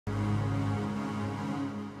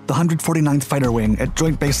The 149th Fighter Wing at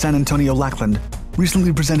Joint Base San Antonio-Lackland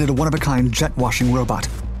recently presented a one-of-a-kind jet washing robot.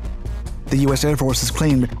 The U.S. Air Force has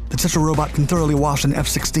claimed that such a robot can thoroughly wash an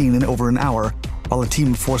F-16 in over an hour, while a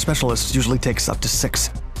team of 4 specialists usually takes up to 6.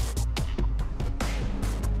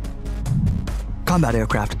 Combat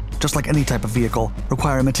aircraft, just like any type of vehicle,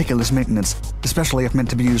 require meticulous maintenance, especially if meant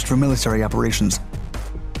to be used for military operations.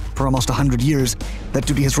 For almost 100 years, that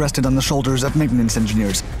duty has rested on the shoulders of maintenance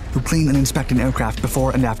engineers who clean and inspect an aircraft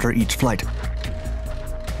before and after each flight.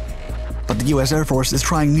 But the U.S. Air Force is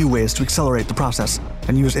trying new ways to accelerate the process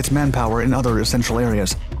and use its manpower in other essential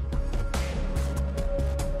areas.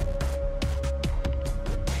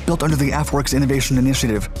 Built under the AFWERX Innovation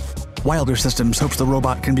Initiative, Wilder Systems hopes the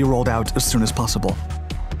robot can be rolled out as soon as possible.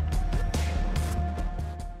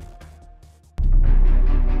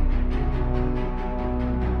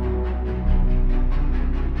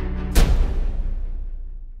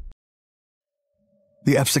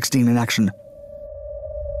 The F-16 in action.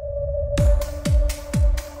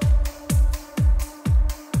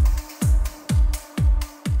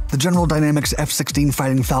 The General Dynamics F-16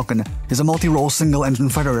 Fighting Falcon is a multi-role single-engine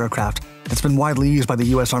fighter aircraft that's been widely used by the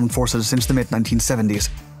U.S. Armed Forces since the mid-1970s.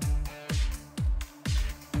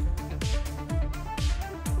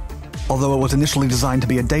 Although it was initially designed to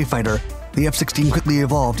be a day fighter, the F-16 quickly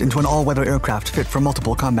evolved into an all-weather aircraft fit for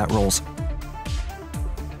multiple combat roles.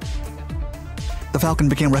 The Falcon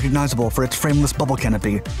became recognizable for its frameless bubble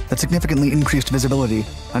canopy that significantly increased visibility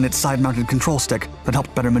and its side-mounted control stick that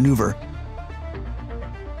helped better maneuver.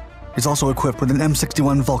 It's also equipped with an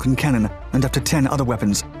M61 Vulcan cannon and up to 10 other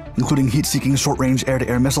weapons, including heat-seeking short-range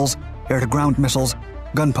air-to-air missiles, air-to-ground missiles,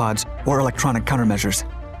 gun pods, or electronic countermeasures.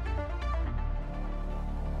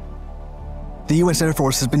 The U.S. Air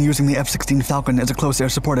Force has been using the F-16 Falcon as a close air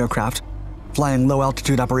support aircraft, flying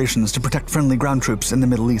low-altitude operations to protect friendly ground troops in the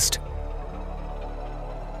Middle East.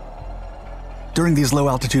 During these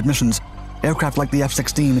low-altitude missions, aircraft like the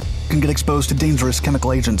F-16 can get exposed to dangerous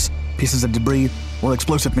chemical agents, pieces of debris, or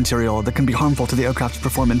explosive material that can be harmful to the aircraft's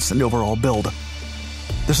performance and overall build.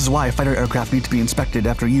 This is why fighter aircraft need to be inspected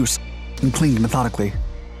after use and cleaned methodically.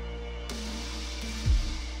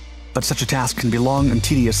 But such a task can be long and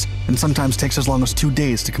tedious, and sometimes takes as long as 2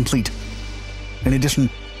 days to complete. In addition,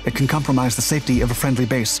 it can compromise the safety of a friendly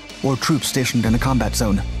base or troops stationed in a combat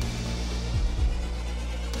zone.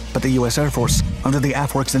 But the U.S. Air Force, under the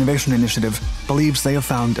AFWERX Innovation Initiative, believes they have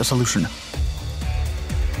found a solution.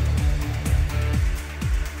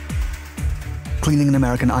 Cleaning an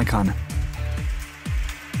American icon.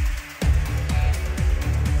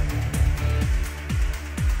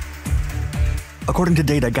 According to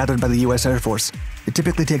data gathered by the U.S. Air Force, it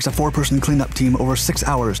typically takes a 4-person cleanup team over 6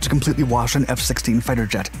 hours to completely wash an F-16 fighter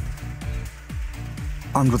jet.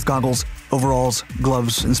 Armed with goggles, overalls,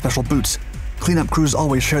 gloves, and special boots, cleanup crews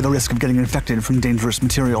always share the risk of getting infected from dangerous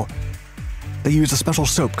material. They use a special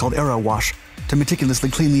soap called Aero Wash to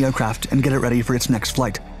meticulously clean the aircraft and get it ready for its next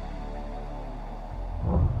flight.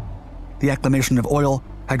 The acclimation of oil,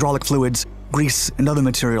 hydraulic fluids, grease, and other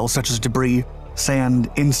materials such as debris,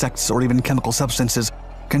 sand, insects, or even chemical substances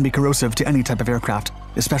can be corrosive to any type of aircraft,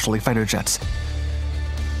 especially fighter jets.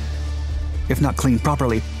 If not cleaned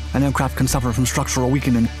properly, an aircraft can suffer from structural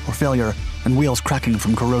weakening or failure, and wheels cracking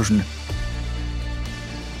from corrosion.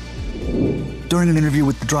 During an interview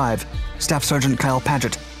with The Drive, Staff Sergeant Kyle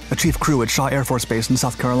Paget, a chief crew at Shaw Air Force Base in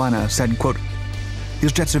South Carolina, said, quote,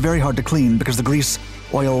 "These jets are very hard to clean because the grease,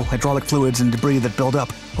 oil, hydraulic fluids, and debris that build up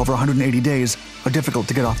over 180 days are difficult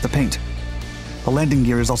to get off the paint. The landing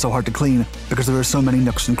gear is also hard to clean because there are so many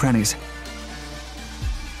nooks and crannies."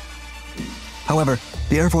 However,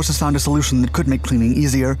 the Air Force has found a solution that could make cleaning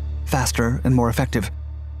easier, faster, and more effective.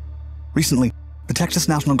 Recently, the Texas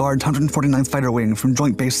National Guard's 149th Fighter Wing from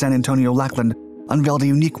Joint Base San Antonio-Lackland unveiled a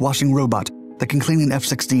unique washing robot that can clean an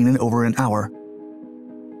F-16 in over an hour.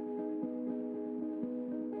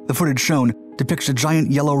 The footage shown depicts a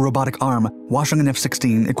giant yellow robotic arm washing an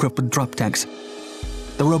F-16 equipped with drop tanks.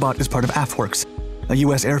 The robot is part of AFWERX, a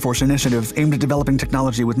U.S. Air Force initiative aimed at developing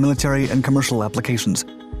technology with military and commercial applications.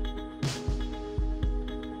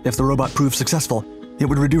 If the robot proves successful, it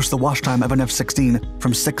would reduce the wash time of an F-16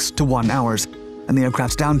 from 6 to 1 hours, and the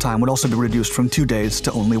aircraft's downtime would also be reduced from 2 days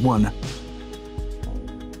to only 1.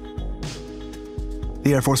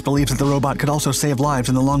 The Air Force believes that the robot could also save lives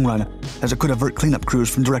in the long run, as it could avert cleanup crews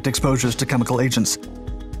from direct exposures to chemical agents.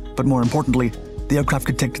 But more importantly, the aircraft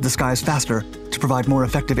could take to the skies faster to provide more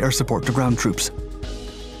effective air support to ground troops.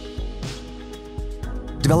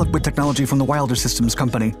 Developed with technology from the Wilder Systems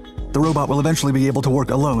company, the robot will eventually be able to work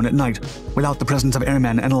alone at night, without the presence of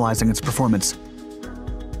airmen analyzing its performance.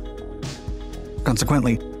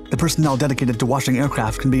 Consequently, the personnel dedicated to washing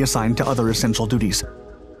aircraft can be assigned to other essential duties.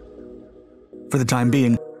 For the time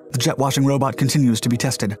being, the jet washing robot continues to be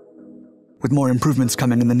tested. With more improvements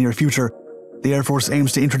coming in the near future, the Air Force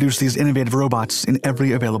aims to introduce these innovative robots in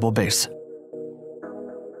every available base.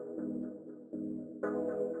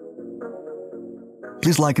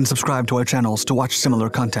 Please like and subscribe to our channels to watch similar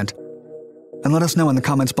content. And let us know in the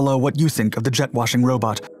comments below what you think of the jet washing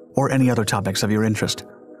robot or any other topics of your interest.